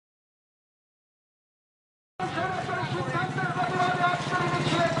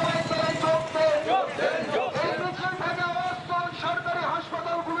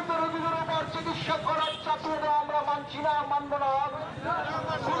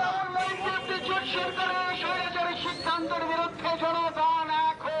সিদ্ধান্তের বিরুদ্ধে জনগণ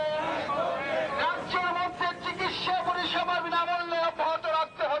এখন রাজ্যের মধ্যে চিকিৎসা পরিষেবা বিনামূল্যে অব্যাহত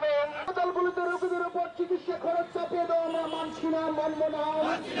রাখতে হবে। হাসপাতালগুলোতে রোগীদের উপর চিকিৎসা খরচ চাপিয়ে দেওয়া আমরা মানছি না, মানব না।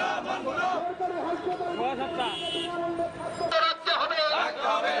 সরকারি হাসপাতাল বিনামূল্যে রাখতে হবে।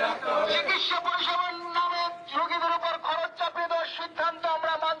 চিকিৎসা পরিষেবার নামে রোগীদের উপর খরচ চাপিয়ে দেওয়ার সিদ্ধান্ত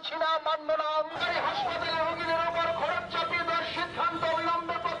আমরা মানছি না, মানব না। সরকারি হাসপাতালে রোগীদের উপর খরচ চাপিয়ে দেওয়ার সিদ্ধান্ত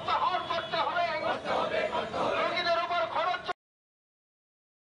অবিলম্বে প্রত্যাহার করতে হবে। রোগীদের উপর খরচ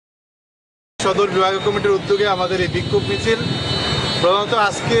সদর বিভাগীয় কমিটির উদ্যোগে আমাদের এই বিক্ষোভ মিছিল প্রধানত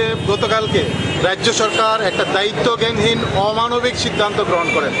গতকালকে রাজ্য সরকার একটা দায়িত্বজ্ঞানহীন অমানবিক সিদ্ধান্ত গ্রহণ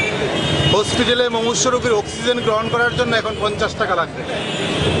করেন। হসপিটালে মুমূর্ষু রোগীর অক্সিজেন গ্রহণ করার জন্য এখন 50 টাকা লাগবে।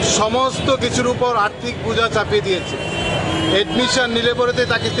 সমস্ত কিছুর উপর আর্থিক বোঝা চাপিয়ে দিয়েছে। অ্যাডমিশন নিলে পরেতে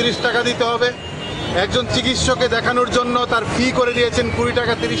তাকে 30 টাকা দিতে হবে। একজন চিকিৎসককে দেখানোর জন্য তার ফি করে দিয়েছেন 20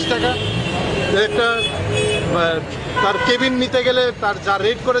 টাকা 30 টাকা। একটা তার কেবিন নিতে গেলে তার যা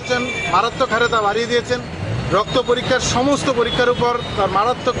রেট করেছেন মারাত্মক হারে তা বাড়িয়ে দিয়েছেন। রক্ত পরীক্ষার সমস্ত পরীক্ষার উপর তার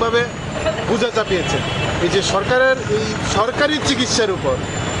মারাত্মকভাবে বোঝা চাপিয়েছেন। এই যে সরকারের এই সরকারি চিকিৎসার উপর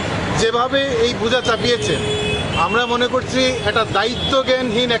যেভাবে এই বোঝা চাপিয়েছে, আমরা মনে করছি এটা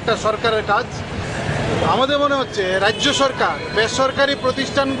দায়িত্বজ্ঞানহীন একটা সরকারের কাজ। আমাদের মনে হচ্ছে রাজ্য সরকার বেসরকারি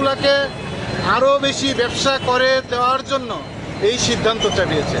প্রতিষ্ঠানগুলোকে আরও বেশি ব্যবসা করে দেওয়ার জন্য এই সিদ্ধান্ত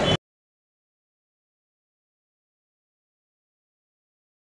চাপিয়েছে।